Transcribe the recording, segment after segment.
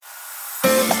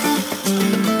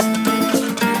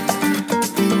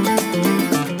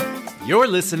You're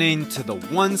listening to the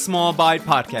One Small Bite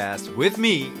podcast with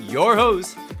me, your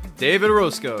host, David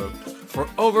Orozco. For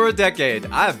over a decade,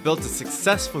 I've built a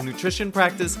successful nutrition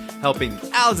practice helping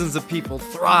thousands of people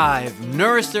thrive,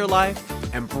 nourish their life,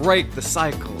 and break the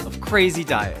cycle of crazy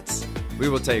diets. We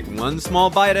will take one small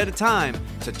bite at a time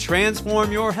to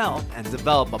transform your health and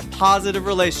develop a positive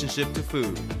relationship to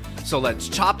food. So let's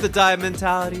chop the diet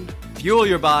mentality, fuel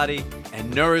your body,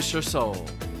 and nourish your soul.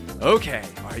 Okay,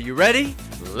 are you ready?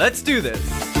 Let's do this.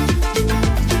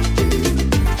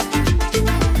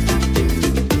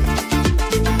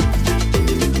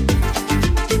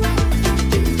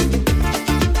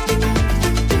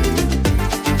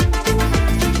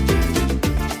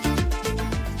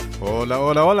 Hola,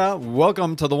 hola, hola.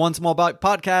 Welcome to the One Small Bite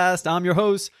podcast. I'm your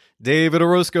host, David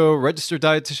Orozco, registered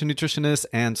dietitian, nutritionist,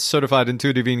 and certified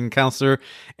intuitive eating counselor.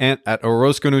 And at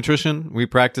Orozco Nutrition, we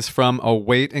practice from a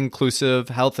weight-inclusive,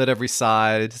 health at every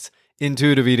size,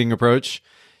 intuitive eating approach.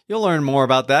 You'll learn more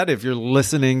about that. If you're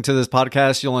listening to this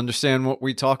podcast, you'll understand what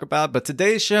we talk about. But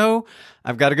today's show,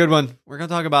 I've got a good one. We're going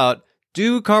to talk about,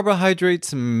 do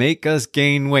carbohydrates make us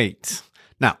gain weight?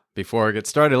 Now, before I get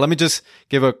started, let me just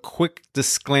give a quick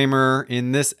disclaimer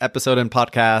in this episode and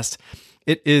podcast.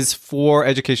 It is for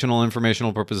educational,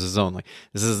 informational purposes only.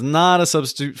 This is not a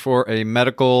substitute for a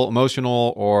medical,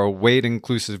 emotional, or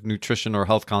weight-inclusive nutrition or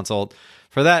health consult.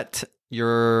 For that,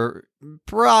 you're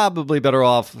probably better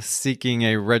off seeking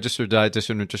a registered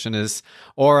dietitian, nutritionist,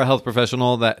 or a health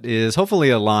professional that is hopefully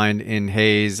aligned in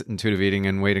HAES, intuitive eating,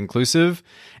 and weight inclusive,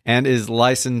 and is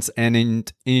licensed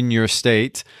and in your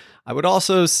state. I would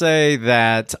also say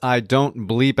that I don't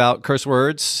bleep out curse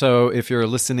words, so if you're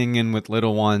listening in with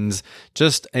little ones,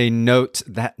 just a note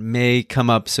that may come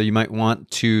up, so you might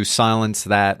want to silence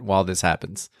that while this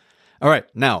happens. All right,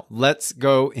 now let's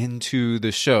go into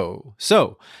the show.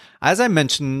 So, as I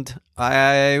mentioned,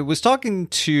 I was talking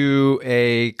to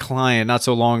a client not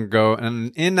so long ago,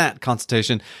 and in that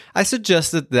consultation, I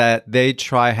suggested that they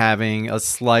try having a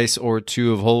slice or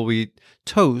two of whole wheat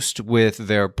toast with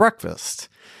their breakfast.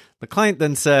 The client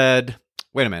then said,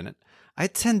 wait a minute, I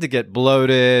tend to get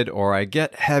bloated or I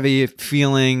get heavy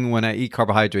feeling when I eat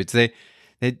carbohydrates.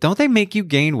 Don't they make you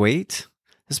gain weight?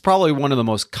 This is probably one of the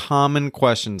most common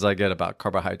questions I get about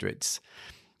carbohydrates.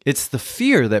 It's the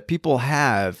fear that people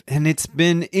have, and it's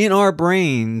been in our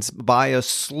brains by a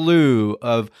slew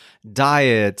of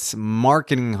diets,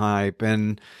 marketing hype,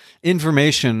 and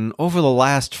information over the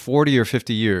last 40 or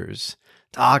 50 years.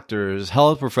 Doctors,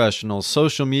 health professionals,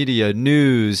 social media,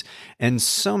 news, and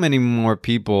so many more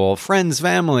people, friends,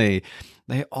 family,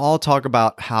 they all talk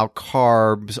about how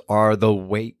carbs are the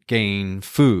weight gain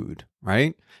food,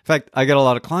 right? In fact, I get a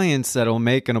lot of clients that will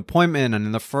make an appointment, and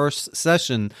in the first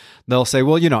session, they'll say,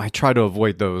 well, I try to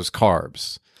avoid those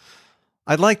carbs.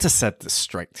 I'd like to set this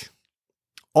straight.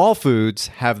 All foods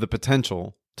have the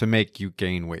potential to make you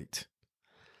gain weight.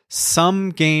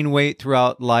 Some gain weight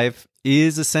throughout life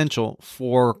is essential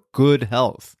for good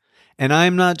health. And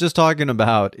I'm not just talking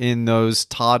about in those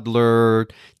toddler,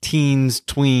 teens,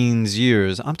 tweens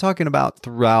years. I'm talking about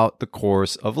throughout the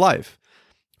course of life.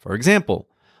 For example,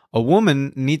 a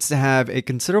woman needs to have a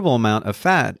considerable amount of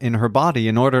fat in her body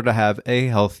in order to have a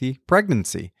healthy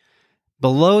pregnancy.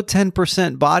 Below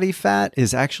 10% body fat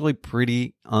is actually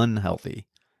pretty unhealthy,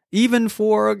 even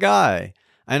for a guy.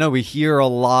 I know we hear a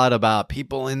lot about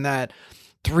people in that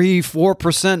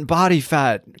 3-4% body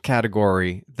fat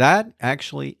category. That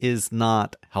actually is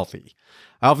not healthy.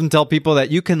 I often tell people that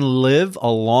you can live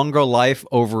a longer life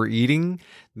overeating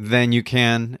than you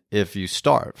can if you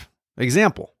starve.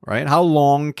 Example, right? How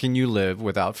long can you live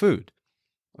without food?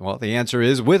 Well, the answer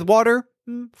is with water,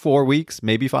 4 weeks,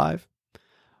 maybe 5.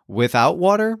 Without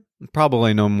water,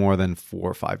 probably no more than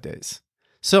 4 or 5 days.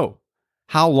 So,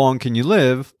 how long can you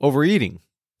live overeating?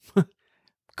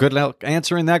 Good luck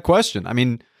answering that question. I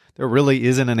mean, there really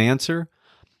isn't an answer.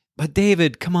 But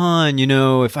David, come on,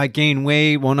 if I gain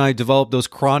weight, won't I develop those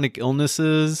chronic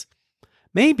illnesses?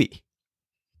 Maybe.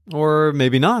 Or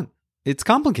maybe not. It's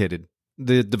complicated.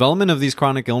 The development of these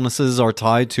chronic illnesses are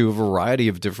tied to a variety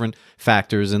of different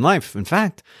factors in life. In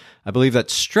fact, I believe that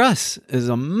stress is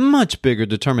a much bigger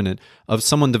determinant of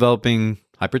someone developing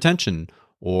hypertension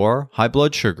or high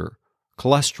blood sugar,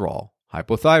 cholesterol,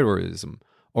 hypothyroidism,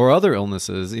 or other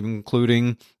illnesses,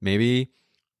 including maybe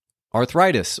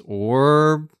arthritis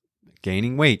or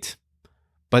gaining weight.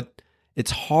 But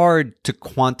it's hard to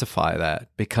quantify that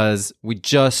because we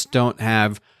just don't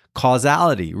have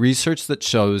causality, research that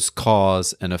shows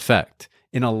cause and effect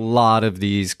in a lot of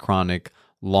these chronic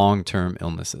long-term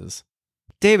illnesses.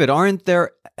 David, aren't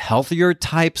there healthier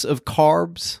types of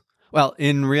carbs? Well,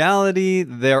 in reality,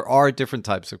 there are different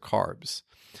types of carbs.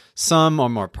 Some are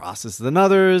more processed than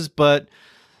others, but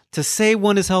to say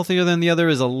one is healthier than the other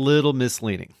is a little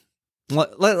misleading.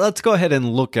 Let's go ahead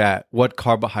and look at what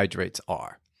carbohydrates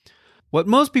are. What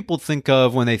most people think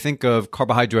of when they think of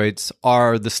carbohydrates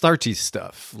are the starchy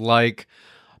stuff, like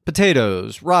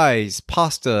potatoes, rice,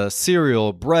 pasta,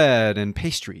 cereal, bread, and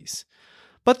pastries.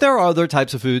 But there are other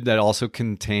types of food that also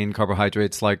contain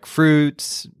carbohydrates like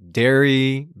fruits,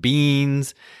 dairy,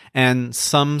 beans, and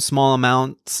some small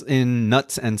amounts in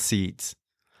nuts and seeds.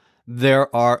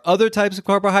 There are other types of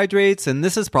carbohydrates, and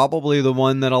this is probably the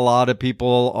one that a lot of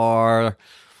people are a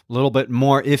little bit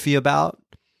more iffy about.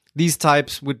 These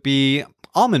types would be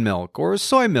almond milk or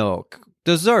soy milk,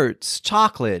 desserts,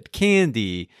 chocolate,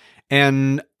 candy,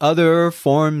 and other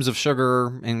forms of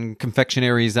sugar and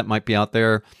confectionaries that might be out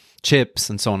there, chips,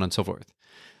 and so on and so forth.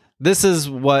 This is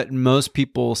what most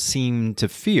people seem to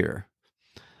fear.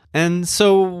 And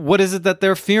so what is it that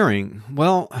they're fearing?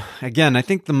 Well, again, I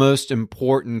think the most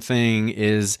important thing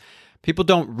is people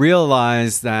don't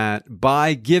realize that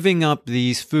by giving up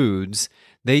these foods,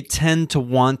 they tend to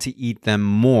want to eat them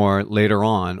more later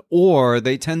on, or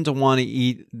they tend to want to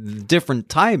eat different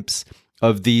types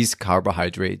of these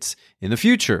carbohydrates in the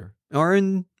future or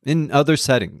in other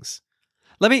settings.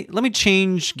 Let me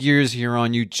change gears here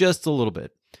on you just a little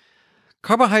bit.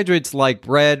 Carbohydrates like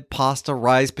bread, pasta,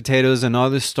 rice, potatoes, and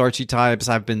other starchy types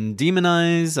have been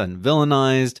demonized and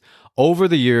villainized over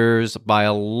the years by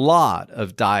a lot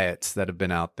of diets that have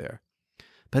been out there.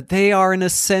 But they are an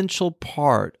essential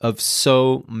part of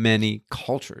so many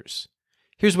cultures.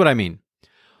 Here's what I mean.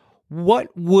 What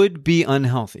would be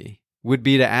unhealthy would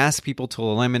be to ask people to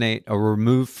eliminate or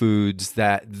remove foods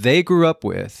that they grew up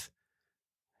with.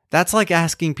 That's like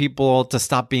asking people to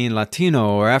stop being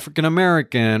Latino or African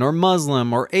American or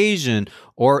Muslim or Asian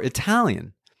or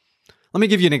Italian. Let me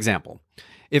give you an example.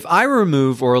 If I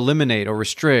remove or eliminate or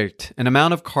restrict an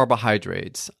amount of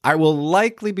carbohydrates, I will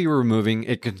likely be removing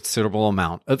a considerable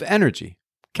amount of energy,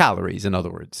 calories in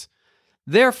other words.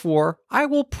 Therefore, I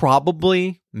will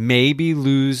probably maybe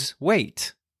lose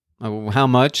weight. How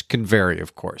much can vary,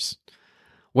 of course.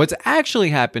 What's actually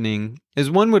happening is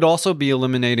one would also be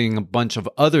eliminating a bunch of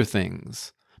other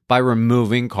things by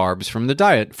removing carbs from the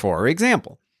diet. For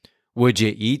example, would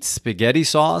you eat spaghetti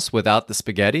sauce without the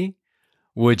spaghetti?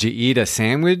 Would you eat a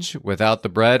sandwich without the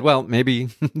bread? Well, maybe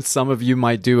some of you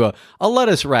might do a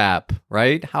lettuce wrap,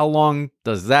 right? How long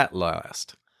does that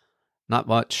last? Not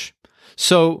much.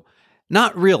 So,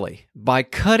 not really. By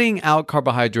cutting out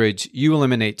carbohydrates, you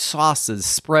eliminate sauces,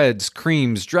 spreads,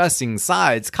 creams, dressings,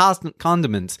 sides,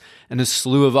 condiments, and a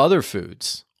slew of other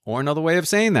foods. Or another way of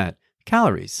saying that,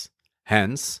 calories.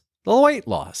 Hence, the weight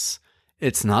loss.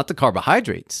 It's not the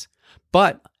carbohydrates,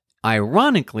 but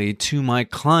ironically, to my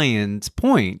client's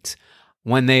point,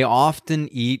 when they often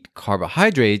eat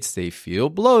carbohydrates, they feel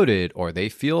bloated or they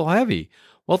feel heavy.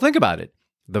 Well, think about it.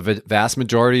 The vast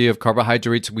majority of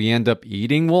carbohydrates we end up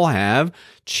eating will have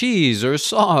cheese or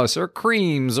sauce or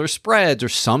creams or spreads or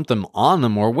something on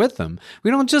them or with them.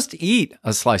 We don't just eat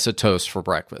a slice of toast for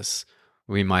breakfast.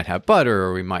 We might have butter,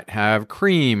 or we might have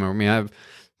cream, or we have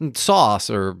sauce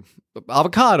or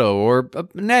avocado or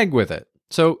an egg with it.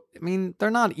 So, they're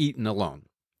not eaten alone.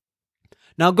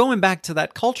 Now, going back to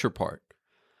that culture part.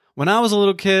 When I was a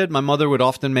little kid, my mother would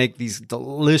often make these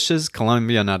delicious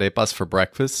Colombian arepas for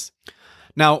breakfast.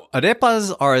 Now,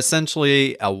 arepas are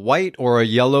essentially a white or a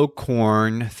yellow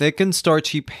corn, thick and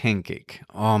starchy pancake.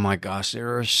 Oh my gosh,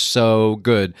 they're so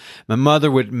good. My mother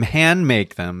would hand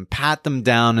make them, pat them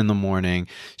down in the morning.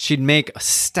 She'd make a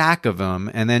stack of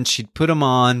them, and then she'd put them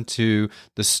on to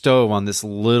the stove on this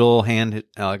little hand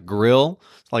grill.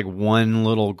 It's like one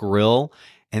little grill.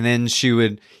 And then she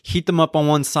would heat them up on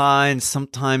one side.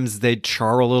 Sometimes they'd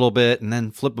char a little bit and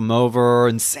then flip them over,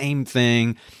 and same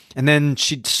thing. And then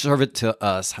she'd serve it to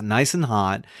us nice and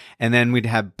hot. And then we'd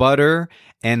have butter.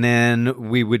 And then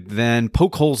we would then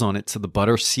poke holes on it so the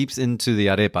butter seeps into the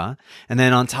arepa. And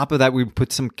then on top of that, we'd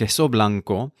put some queso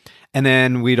blanco. And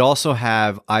then we'd also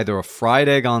have either a fried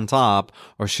egg on top,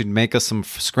 or she'd make us some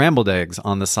scrambled eggs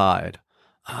on the side.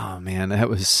 Oh man, that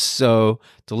was so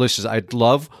delicious. I'd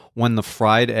love when the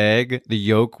fried egg, the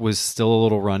yolk was still a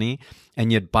little runny,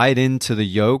 and you'd bite into the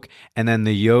yolk, and then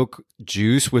the yolk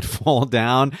juice would fall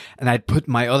down, and I'd put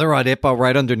my other arepa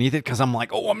right underneath it because I'm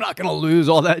like, oh, I'm not going to lose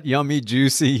all that yummy,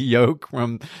 juicy yolk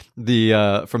from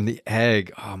the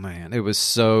egg. Oh man, it was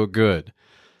so good.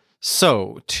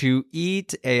 So to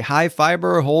eat a high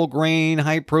fiber, whole grain,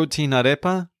 high protein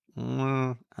arepa,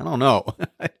 I don't know.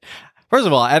 First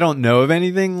of all, I don't know of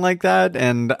anything like that,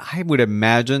 and I would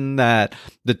imagine that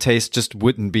the taste just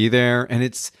wouldn't be there. And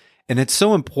it's And it's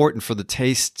so important for the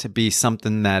taste to be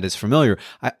something that is familiar.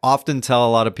 I often tell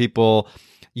a lot of people,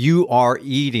 you are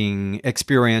eating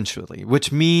experientially,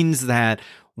 which means that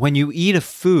when you eat a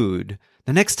food,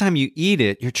 the next time you eat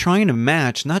it, you're trying to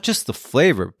match not just the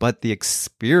flavor, but the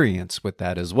experience with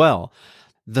that as well.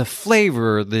 The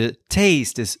flavor, the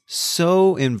taste is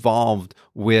so involved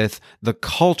with the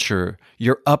culture,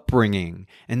 your upbringing,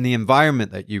 and the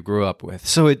environment that you grew up with.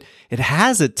 So it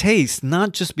has a taste,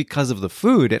 not just because of the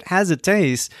food, it has a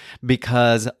taste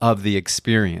because of the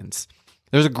experience.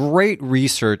 There's a great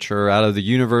researcher out of the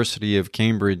University of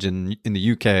Cambridge in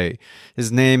the UK.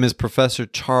 His name is Professor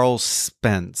Charles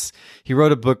Spence. He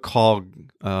wrote a book called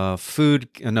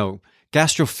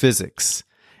Gastrophysics.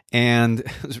 And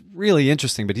it was really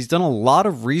interesting, but he's done a lot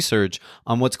of research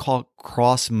on what's called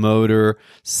cross-motor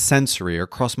sensory or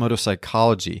cross-motor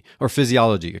psychology or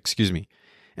physiology, excuse me.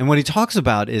 And what he talks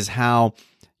about is how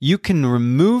you can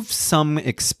remove some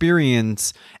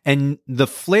experience and the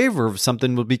flavor of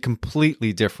something will be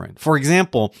completely different. For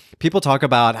example, people talk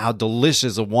about how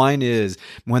delicious a wine is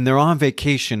when they're on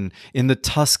vacation in the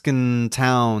Tuscan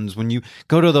towns, when you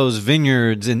go to those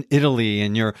vineyards in Italy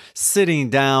and you're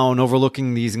sitting down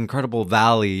overlooking these incredible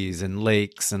valleys and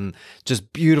lakes and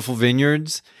just beautiful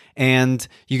vineyards. And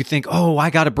you think, oh, I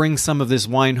got to bring some of this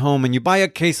wine home. And you buy a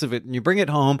case of it and you bring it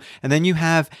home. And then you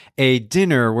have a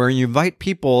dinner where you invite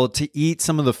people to eat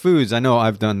some of the foods. I know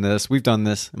I've done this. We've done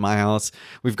this in my house.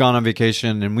 We've gone on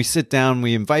vacation and we sit down.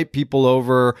 We invite people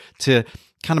over to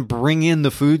kind of bring in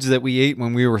the foods that we ate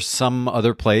when we were some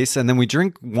other place. And then we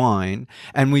drink wine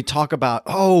and we talk about,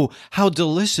 oh, how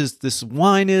delicious this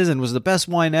wine is and was the best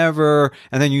wine ever.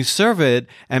 And then you serve it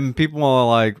and people are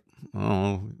like,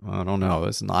 oh, I don't know.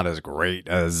 It's not as great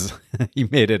as you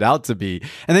made it out to be.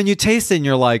 And then you taste it and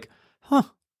you're like, huh,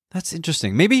 that's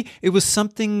interesting. Maybe it was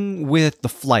something with the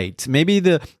flight. Maybe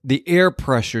the air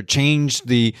pressure changed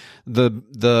the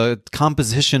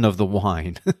composition of the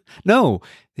wine. No,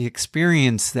 the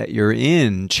experience that you're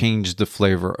in changed the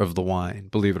flavor of the wine,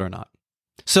 believe it or not.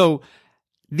 So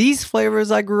these flavors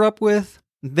I grew up with,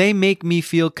 they make me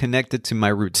feel connected to my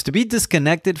roots. To be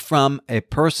disconnected from a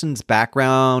person's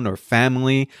background or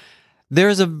family,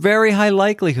 there's a very high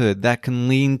likelihood that can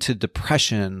lead to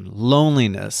depression,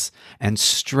 loneliness, and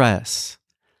stress.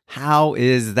 How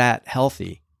is that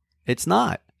healthy? It's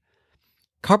not.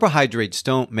 Carbohydrates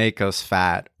don't make us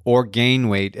fat or gain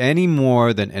weight any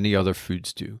more than any other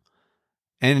foods do.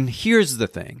 And here's the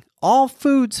thing. All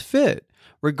foods fit,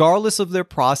 regardless of their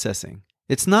processing.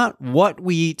 It's not what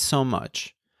we eat so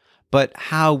much, but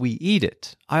how we eat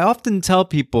it. I often tell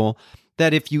people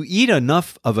that if you eat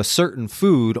enough of a certain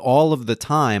food all of the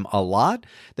time, a lot,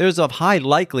 there's a high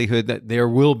likelihood that there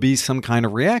will be some kind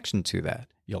of reaction to that.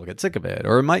 You'll get sick of it,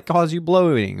 or it might cause you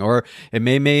bloating, or it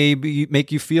may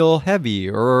make you feel heavy,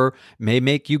 or may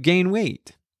make you gain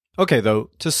weight. Okay, though,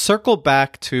 to circle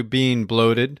back to being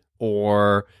bloated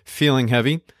or feeling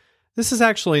heavy, this is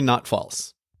actually not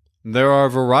false. There are a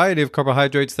variety of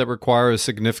carbohydrates that require a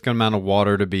significant amount of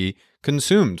water to be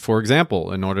consumed. For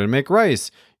example, in order to make rice,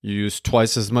 you use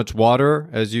twice as much water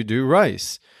as you do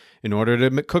rice. In order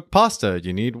to cook pasta,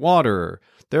 you need water.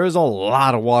 There is a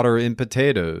lot of water in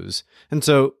potatoes. And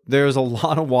so there's a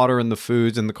lot of water in the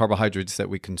foods and the carbohydrates that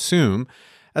we consume,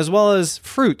 as well as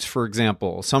fruits, for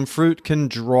example. Some fruit can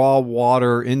draw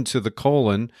water into the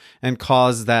colon and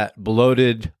cause that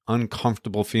bloated,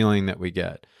 uncomfortable feeling that we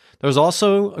get. There's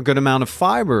also a good amount of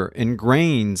fiber in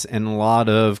grains and a lot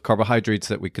of carbohydrates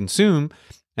that we consume,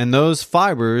 and those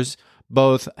fibers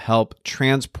both help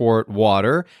transport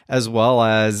water as well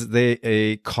as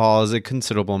they cause a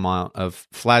considerable amount of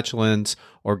flatulence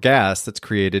or gas that's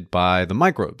created by the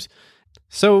microbes.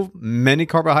 So many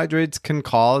carbohydrates can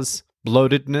cause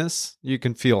bloatedness. You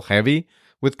can feel heavy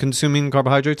with consuming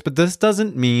carbohydrates, but this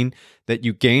doesn't mean that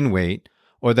you gain weight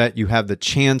or that you have the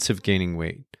chance of gaining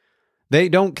weight. They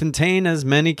don't contain as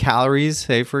many calories,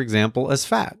 say, for example, as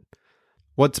fat.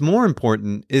 What's more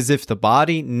important is if the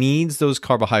body needs those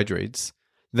carbohydrates,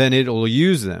 then it'll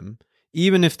use them,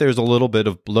 even if there's a little bit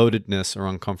of bloatedness or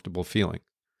uncomfortable feeling.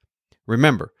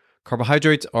 Remember,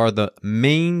 carbohydrates are the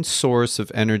main source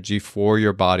of energy for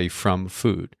your body from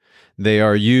food. They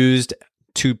are used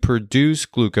to produce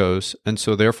glucose, and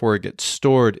so therefore it gets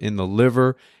stored in the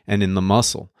liver and in the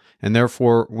muscle. And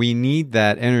therefore, we need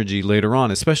that energy later on,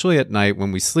 especially at night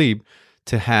when we sleep,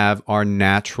 to have our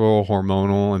natural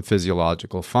hormonal and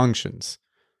physiological functions.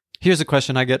 Here's a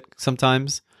question I get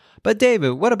sometimes. But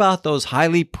David, what about those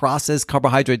highly processed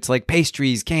carbohydrates like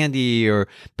pastries, candy, or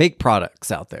baked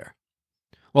products out there?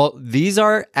 Well, these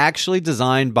are actually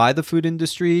designed by the food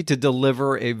industry to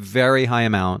deliver a very high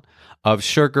amount of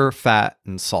sugar, fat,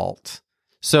 and salt.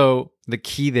 So the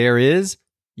key there is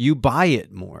you buy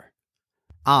it more.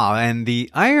 And the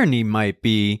irony might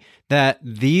be that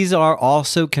these are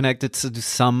also connected to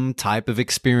some type of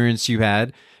experience you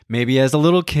had, maybe as a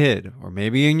little kid, or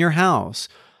maybe in your house,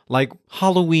 like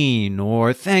Halloween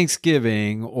or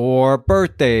Thanksgiving or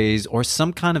birthdays or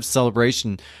some kind of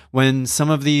celebration when some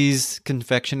of these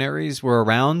confectionaries were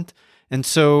around. And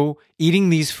so eating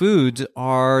these foods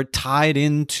are tied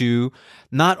into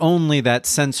not only that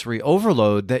sensory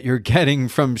overload that you're getting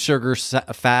from sugar,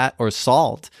 fat, or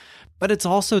salt, but it's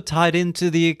also tied into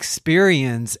the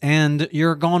experience, and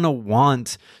you're going to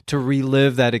want to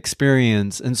relive that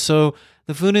experience. And so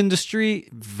the food industry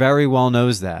very well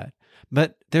knows that.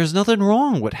 But there's nothing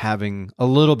wrong with having a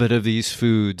little bit of these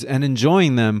foods and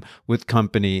enjoying them with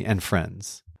company and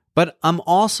friends. But I'm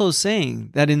also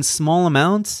saying that in small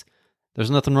amounts,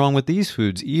 there's nothing wrong with these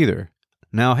foods either.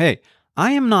 Now, hey,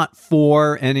 I am not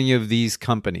for any of these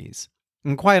companies.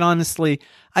 And quite honestly,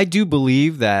 I do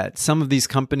believe that some of these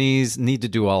companies need to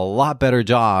do a lot better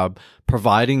job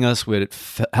providing us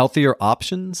with healthier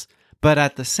options. But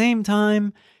at the same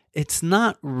time, it's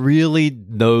not really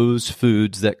those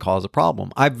foods that cause a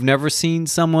problem. I've never seen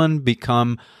someone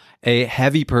become a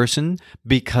heavy person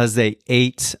because they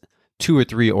ate 2 or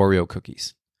 3 Oreo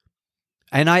cookies.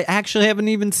 And I actually haven't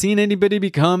even seen anybody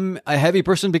become a heavy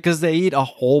person because they eat a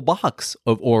whole box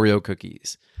of Oreo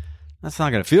cookies. That's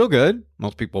not going to feel good.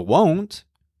 Most people won't.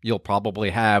 You'll probably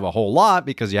have a whole lot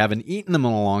because you haven't eaten them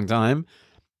in a long time.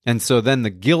 And so then the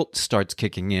guilt starts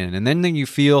kicking in. And then you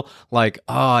feel like,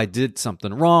 oh, I did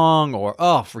something wrong, or,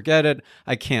 oh, forget it,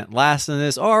 I can't last in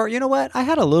this. Or, you know what, I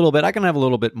had a little bit, I can have a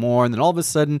little bit more. And then all of a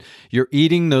sudden, you're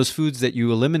eating those foods that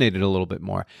you eliminated a little bit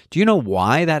more. Do you know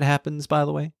why that happens, by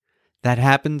the way? That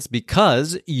happens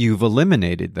because you've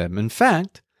eliminated them. In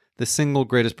fact, the single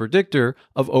greatest predictor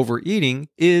of overeating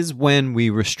is when we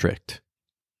restrict.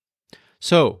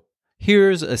 So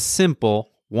here's a simple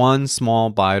one small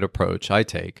bite approach I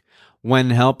take when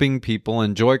helping people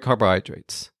enjoy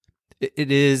carbohydrates.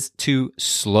 It is to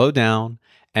slow down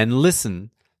and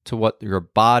listen to what your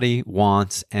body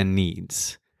wants and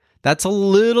needs. That's a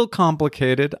little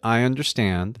complicated, I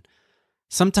understand.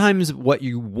 Sometimes what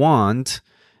you want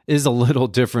is a little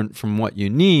different from what you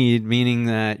need, meaning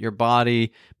that your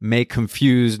body may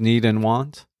confuse need and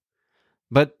want.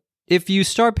 But if you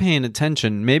start paying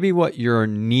attention, maybe what you're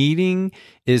needing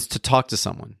is to talk to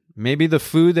someone. Maybe the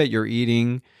food that you're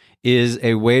eating is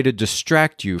a way to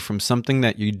distract you from something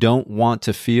that you don't want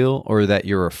to feel or that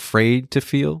you're afraid to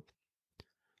feel.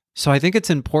 So I think it's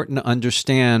important to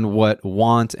understand what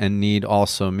want and need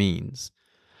also means.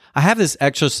 I have this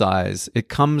exercise. It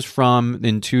comes from the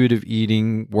Intuitive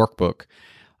Eating workbook.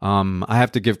 I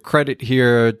have to give credit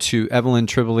here to Evelyn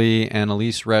Tribole and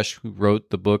Elise Resch, who wrote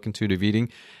the book Intuitive Eating,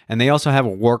 and they also have a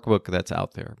workbook that's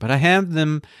out there. But I have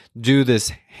them do this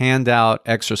handout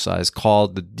exercise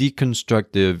called the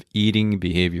Deconstructive Eating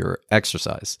Behavior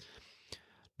Exercise.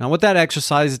 Now, what that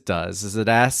exercise does is it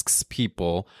asks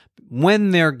people when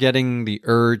they're getting the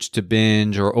urge to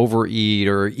binge or overeat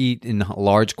or eat in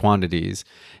large quantities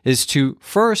is to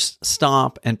first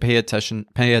stop and pay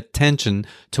attention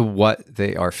to what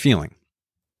they are feeling.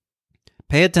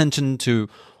 Pay attention to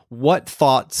what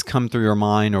thoughts come through your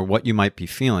mind or what you might be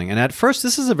feeling. And at first,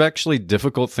 this is a actually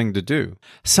difficult thing to do.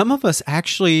 Some of us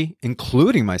actually,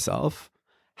 including myself,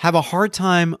 have a hard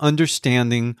time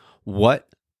understanding what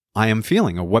I am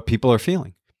feeling or what people are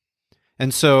feeling.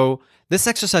 And so this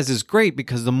exercise is great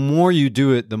because the more you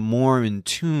do it, the more in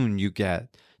tune you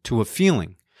get to a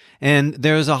feeling. And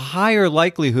there's a higher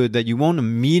likelihood that you won't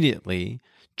immediately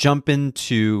jump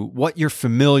into what you're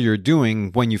familiar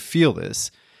doing when you feel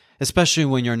this, especially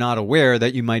when you're not aware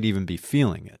that you might even be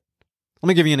feeling it. Let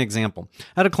me give you an example.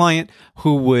 I had a client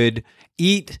who would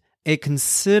eat a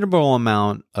considerable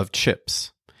amount of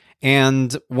chips.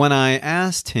 And when I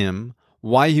asked him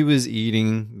why he was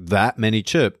eating that many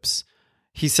chips,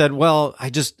 he said, well, I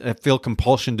feel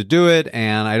compulsion to do it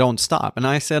and I don't stop. And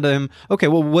I said to him, okay,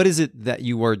 well, what is it that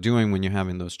you are doing when you're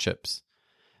having those chips?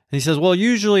 And he says, well,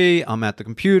 usually I'm at the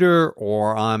computer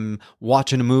or I'm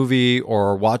watching a movie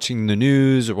or watching the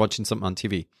news or watching something on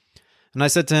TV. And I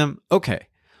said to him, okay,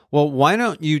 well, why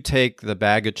don't you take the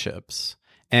bag of chips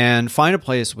and find a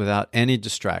place without any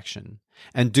distraction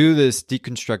and do this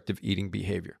deconstructive eating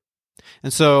behavior?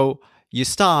 And so you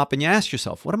stop and you ask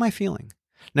yourself, what am I feeling?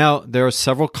 Now, there are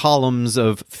several columns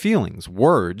of feelings,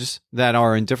 words that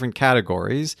are in different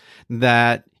categories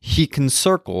that he can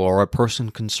circle or a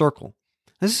person can circle.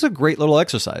 This is a great little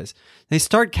exercise. They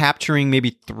start capturing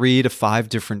maybe 3 to 5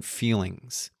 different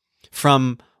feelings,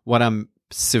 from what I'm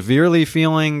severely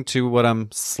feeling to what I'm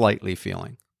slightly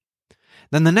feeling.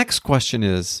 then the next question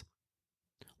is,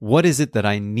 what is it that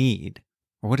I need?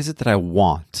 Or what is it that I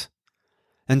want?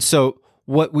 And so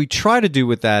what we try to do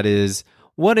with that is,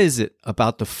 what is it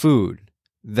about the food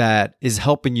that is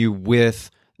helping you with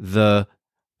the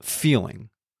feeling?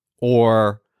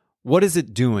 Or what is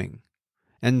it doing?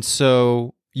 And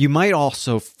so you might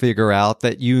also figure out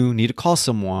that you need to call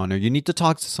someone, or you need to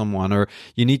talk to someone, or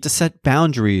you need to set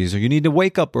boundaries, or you need to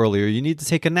wake up early, or you need to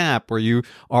take a nap, or you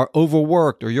are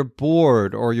overworked, or you're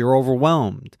bored, or you're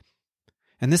overwhelmed.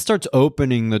 And this starts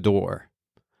opening the door.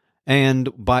 And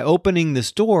by opening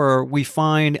this door, we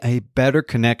find a better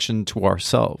connection to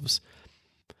ourselves.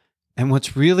 And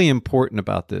what's really important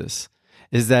about this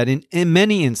is that in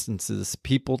many instances,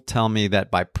 people tell me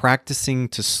that by practicing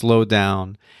to slow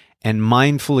down and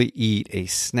mindfully eat a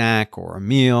snack or a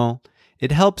meal,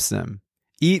 it helps them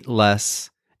eat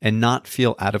less and not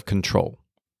feel out of control.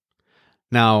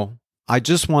 Now, I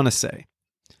just want to say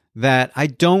that I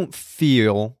don't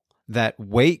feel that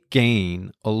weight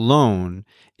gain alone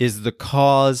is the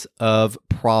cause of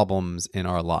problems in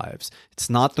our lives. It's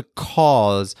not the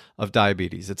cause of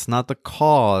diabetes. It's not the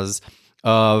cause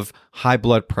of high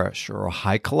blood pressure or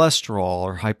high cholesterol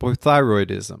or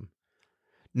hypothyroidism.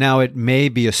 Now, it may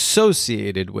be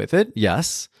associated with it,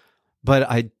 yes, but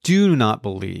I do not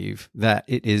believe that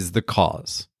it is the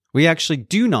cause. We actually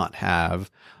do not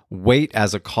have weight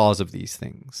as a cause of these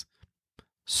things.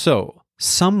 So,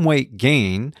 some weight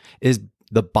gain is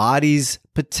the body's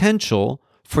potential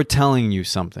for telling you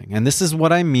something. And this is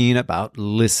what I mean about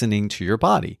listening to your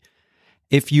body.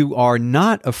 If you are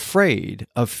not afraid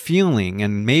of feeling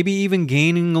and maybe even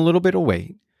gaining a little bit of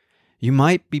weight, you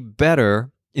might be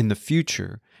better in the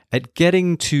future at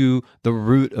getting to the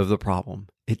root of the problem.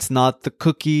 It's not the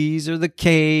cookies or the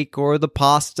cake or the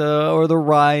pasta or the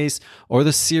rice or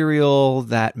the cereal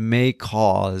that may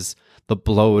cause the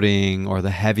bloating or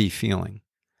the heavy feeling.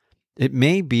 It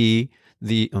may be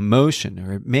the emotion,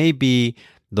 or it may be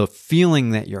the feeling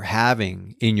that you're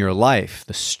having in your life,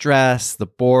 the stress, the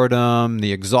boredom,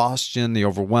 the exhaustion, the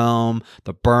overwhelm,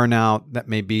 the burnout that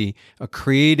may be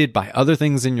created by other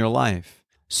things in your life.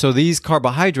 So these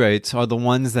carbohydrates are the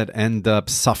ones that end up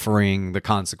suffering the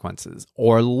consequences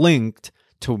or linked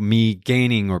to me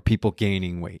gaining or people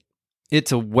gaining weight.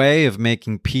 It's a way of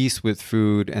making peace with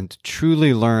food and to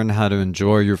truly learn how to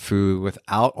enjoy your food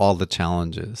without all the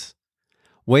challenges.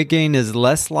 Weight gain is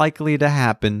less likely to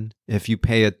happen if you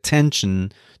pay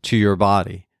attention to your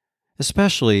body,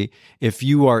 especially if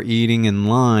you are eating in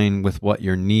line with what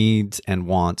your needs and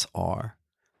wants are,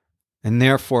 and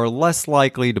therefore less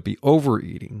likely to be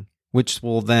overeating, which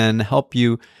will then help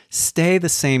you stay the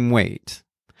same weight.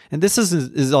 And this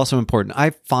is also important. I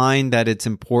find that it's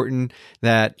important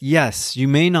that, yes, you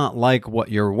may not like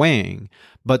what you're weighing,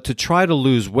 but to try to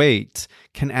lose weight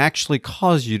can actually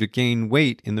cause you to gain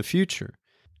weight in the future.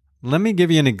 Let me give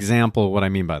you an example of what I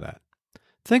mean by that.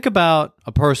 Think about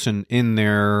a person in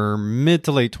their mid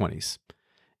to late 20s,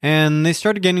 and they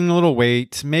started gaining a little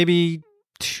weight, maybe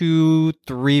 2,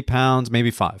 3 pounds,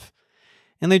 maybe 5.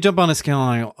 And they jump on a scale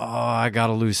and go, I got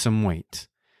to lose some weight.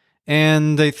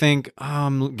 And they think,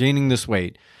 I'm gaining this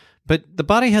weight. But the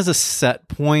body has a set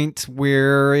point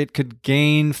where it could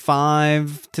gain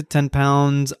 5 to 10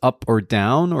 pounds up or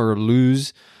down, or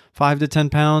lose 5 to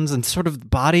 10 pounds. And sort of the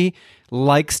body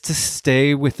likes to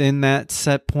stay within that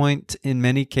set point in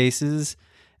many cases.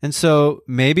 And so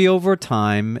maybe over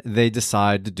time, they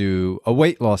decide to do a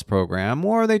weight loss program,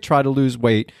 or they try to lose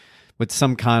weight with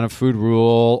some kind of food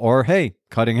rule, or, hey,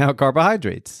 cutting out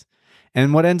carbohydrates.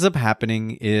 And what ends up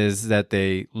happening is that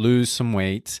they lose some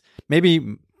weight,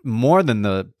 maybe more than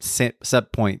the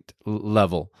set point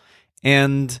level.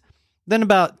 And then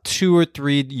about 2 or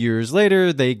 3 years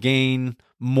later, they gain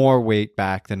more weight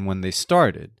back than when they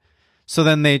started. So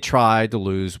then they try to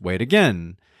lose weight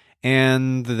again.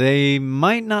 And they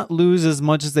might not lose as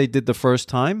much as they did the first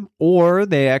time, or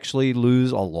they actually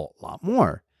lose a lot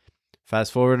more.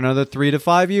 Fast forward another 3 to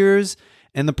 5 years,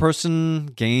 and the person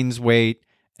gains weight,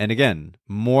 and again,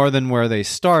 more than where they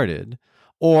started,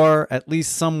 or at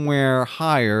least somewhere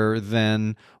higher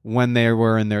than when they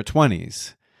were in their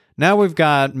 20s. Now we've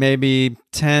got maybe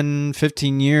 10,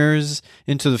 15 years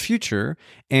into the future,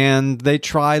 and they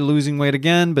try losing weight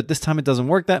again, but this time it doesn't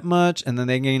work that much, and then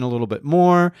they gain a little bit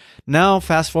more. Now,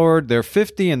 fast forward, they're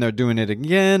 50, and they're doing it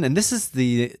again, and this is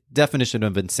the definition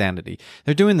of insanity.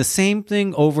 They're doing the same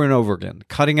thing over and over again,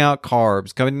 cutting out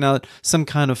carbs, cutting out some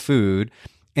kind of food,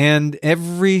 and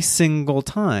every single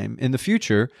time in the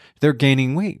future, they're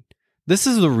gaining weight. This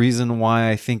is the reason why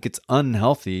I think it's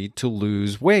unhealthy to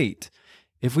lose weight.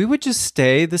 If we would just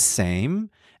stay the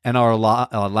same and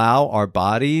allow our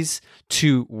bodies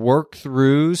to work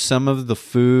through some of the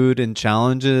food and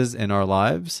challenges in our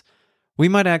lives, we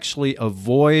might actually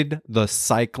avoid the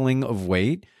cycling of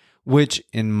weight, which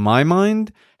in my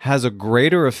mind has a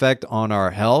greater effect on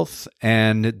our health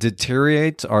and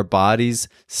deteriorates our body's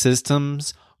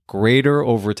systems greater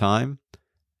over time.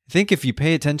 I think if you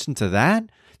pay attention to that,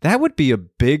 that would be a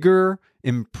bigger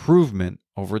improvement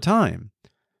over time.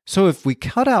 So if we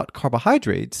cut out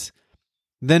carbohydrates,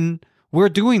 then we're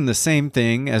doing the same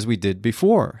thing as we did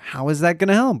before. How is that going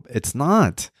to help? It's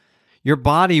not. Your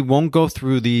body won't go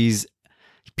through these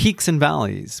peaks and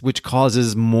valleys, which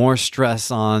causes more stress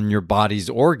on your body's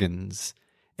organs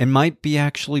and might be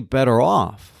actually better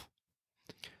off.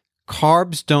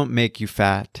 Carbs don't make you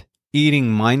fat. Eating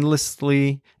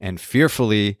mindlessly and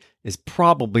fearfully is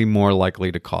probably more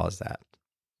likely to cause that.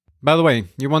 By the way,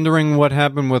 you're wondering what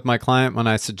happened with my client when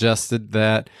I suggested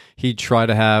that he try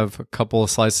to have a couple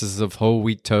of slices of whole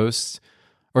wheat toast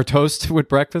or toast with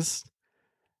breakfast?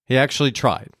 He actually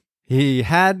tried. He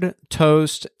had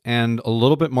toast and a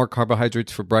little bit more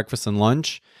carbohydrates for breakfast and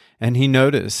lunch, and he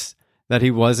noticed that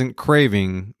he wasn't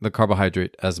craving the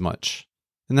carbohydrate as much.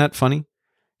 Isn't that funny?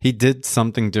 He did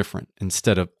something different.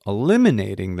 Instead of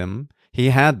eliminating them, he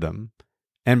had them.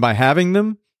 And by having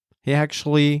them, he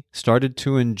actually started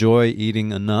to enjoy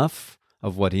eating enough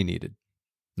of what he needed.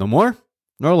 No more,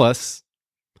 nor less.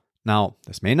 Now,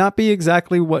 this may not be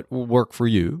exactly what will work for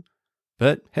you,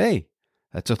 but hey,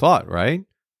 that's a thought, right?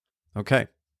 Okay.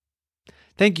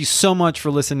 Thank you so much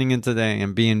for listening in today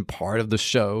and being part of the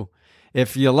show.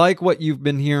 If you like what you've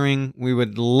been hearing, we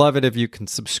would love it if you can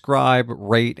subscribe,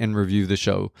 rate, and review the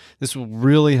show. This will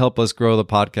really help us grow the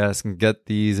podcast and get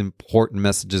these important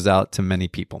messages out to many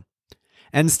people.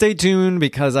 And stay tuned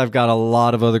because I've got a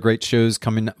lot of other great shows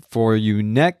coming for you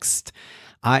next.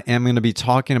 I am going to be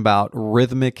talking about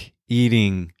rhythmic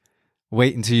eating.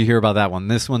 Wait until you hear about that one.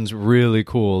 This one's really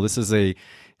cool. This is a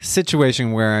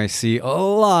situation where I see a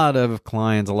lot of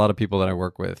clients, a lot of people that I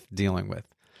work with dealing with.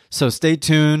 So stay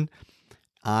tuned.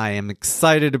 I am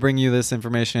excited to bring you this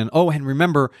information. Oh, and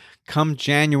remember, come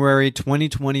January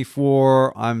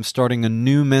 2024, I'm starting a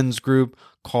new men's group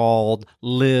called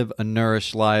Live a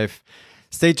Nourished Life.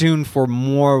 Stay tuned for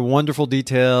more wonderful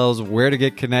details, where to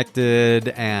get connected,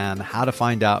 and how to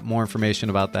find out more information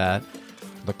about that,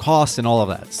 the cost, and all of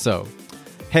that. So,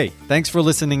 hey, thanks for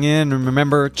listening in. And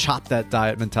remember, chop that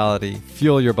diet mentality,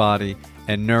 fuel your body,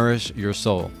 and nourish your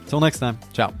soul. Till next time,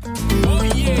 ciao.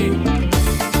 Oh, yeah.